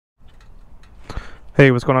Hey,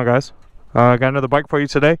 what's going on, guys? Got another bike for you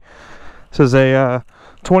today. This is a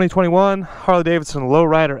 2021 Harley-Davidson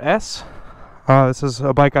Lowrider S. This is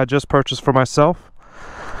a bike I just purchased for myself.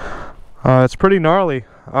 It's pretty gnarly.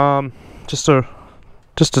 Just to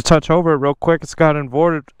touch over it real quick, it's got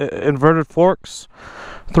inverted forks,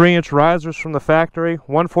 3-inch risers from the factory,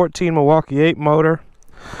 114 Milwaukee 8 motor,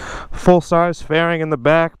 full-size fairing in the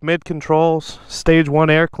back, mid controls, stage 1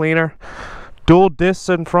 air cleaner, dual discs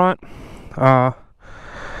in front.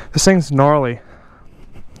 This thing's gnarly.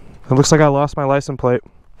 It looks like I lost my license plate.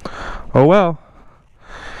 Oh well.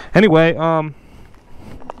 Anyway, I'm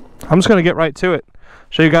just gonna get right to it.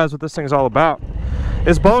 Show you guys what this thing's all about.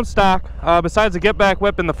 It's bone stock. Besides the get back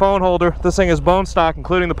whip and the phone holder, this thing is bone stock,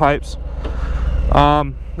 including the pipes.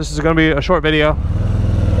 This is gonna be a short video.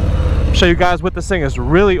 Show you guys what this thing is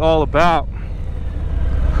really all about.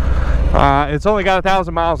 It's only got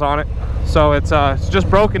 1,000 miles on it, so it's just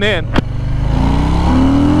broken in.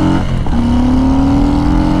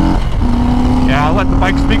 Yeah, I'll let the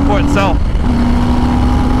bike speak for itself.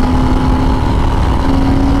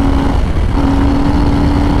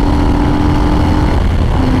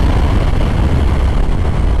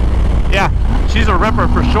 Yeah, she's a ripper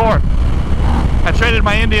for sure. I traded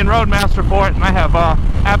my Indian Roadmaster for it, and I have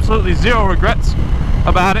absolutely zero regrets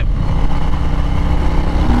about it.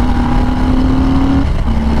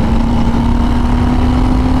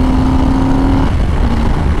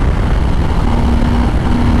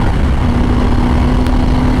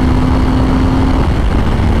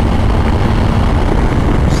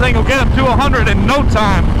 Thing will get up to 100 in no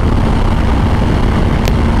time.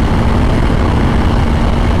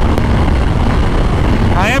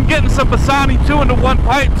 I am getting some Bassani 2-in-1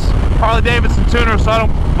 pipes, Harley-Davidson tuner, so I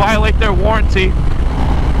don't violate their warranty.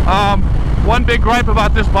 One big gripe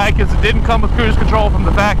about this bike is it didn't come with cruise control from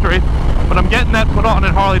the factory, but I'm getting that put on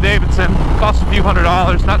in Harley-Davidson. Cost a few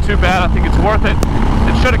 $100s, not too bad. I think it's worth it.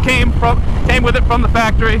 It should have came with it from the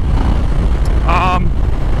factory.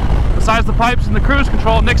 Besides the pipes and the cruise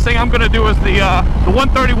control, next thing I'm going to do is the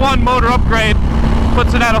 131 motor upgrade.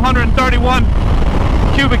 Puts it at 131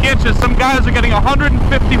 cubic inches. Some guys are getting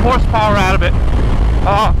 150 horsepower out of it.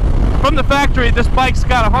 From the factory, this bike's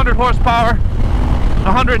got 100 horsepower,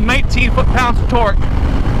 119 foot-pounds of torque.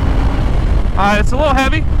 It's a little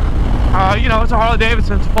heavy. You know, it's a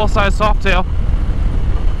Harley-Davidson. It's a full-size Softail.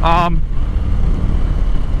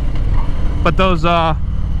 But those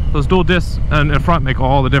dual discs in front make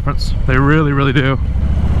all the difference. They really, really do.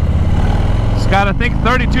 It's got, I think,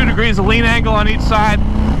 32 degrees of lean angle on each side.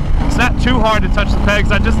 It's not too hard to touch the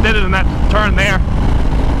pegs. I just did it in that turn there.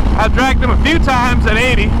 I've dragged them a few times at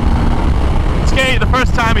 80. It's scary the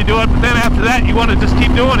first time you do it, but then after that, you want to just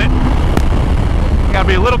keep doing it. You gotta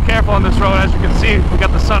be a little careful on this road. As you can see, we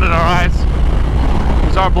got the sun in our eyes.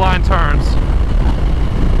 These are blind turns.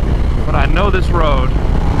 But I know this road.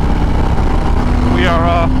 We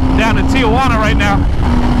are down in Tijuana right now.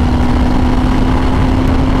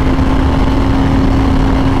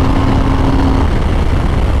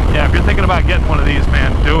 Yeah, if you're thinking about getting one of these,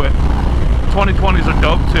 man, do it. 2020s are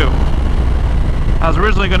dope too. I was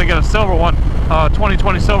originally going to get a silver one,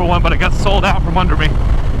 2020 silver one, but it got sold out from under me.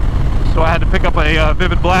 So I had to pick up a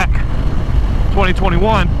Vivid Black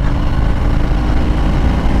 2021.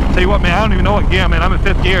 Tell you what, man, I don't even know what gear I'm in. I'm in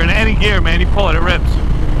 5th gear. In any gear, man, you pull it, it rips.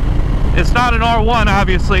 It's not an R1,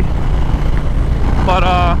 obviously, but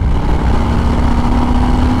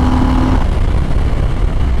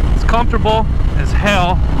it's comfortable as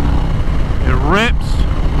hell. It rips.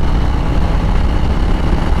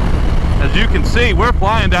 As you can see, we're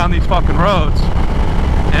flying down these fucking roads,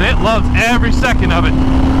 and it loves every second of it.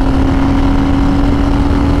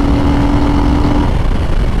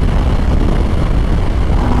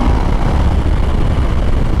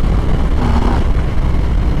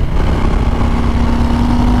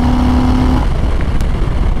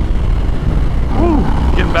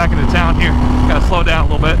 Back into town here. Gotta slow down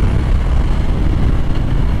a little bit.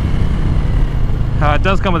 It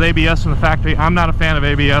does come with ABS from the factory. I'm not a fan of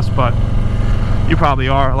ABS, but you probably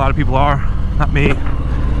are. A lot of people are. Not me.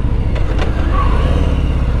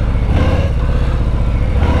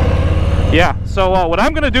 Yeah, so what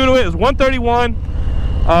I'm gonna do to it is 131,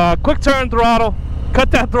 quick turn throttle, cut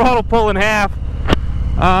that throttle pull in half.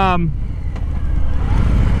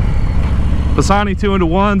 Bassani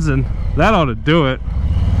 2-in-1s, and that ought to do it.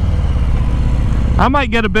 I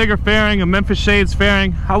might get a bigger fairing, a Memphis Shades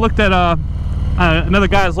fairing. I looked at another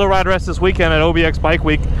guy's Lowrider S this weekend at OBX Bike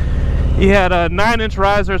Week. He had 9-inch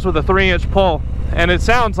risers with a 3-inch pull, and it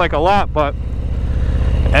sounds like a lot, but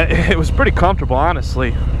it was pretty comfortable,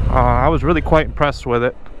 honestly. I was really quite impressed with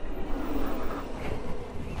it.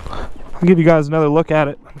 I'll give you guys another look at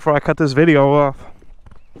it before I cut this video off.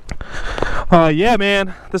 Yeah,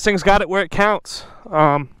 man, this thing's got it where it counts.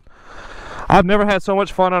 I've never had so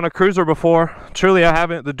much fun on a cruiser before. Truly, I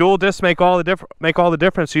haven't. The dual discs make all the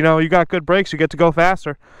difference. You know, you got good brakes, you get to go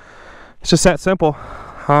faster. It's just that simple.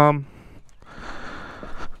 As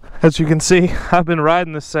you can see, I've been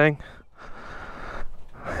riding this thing.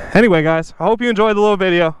 Anyway, guys, I hope you enjoyed the little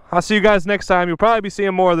video. I'll see you guys next time. You'll probably be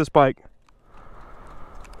seeing more of this bike.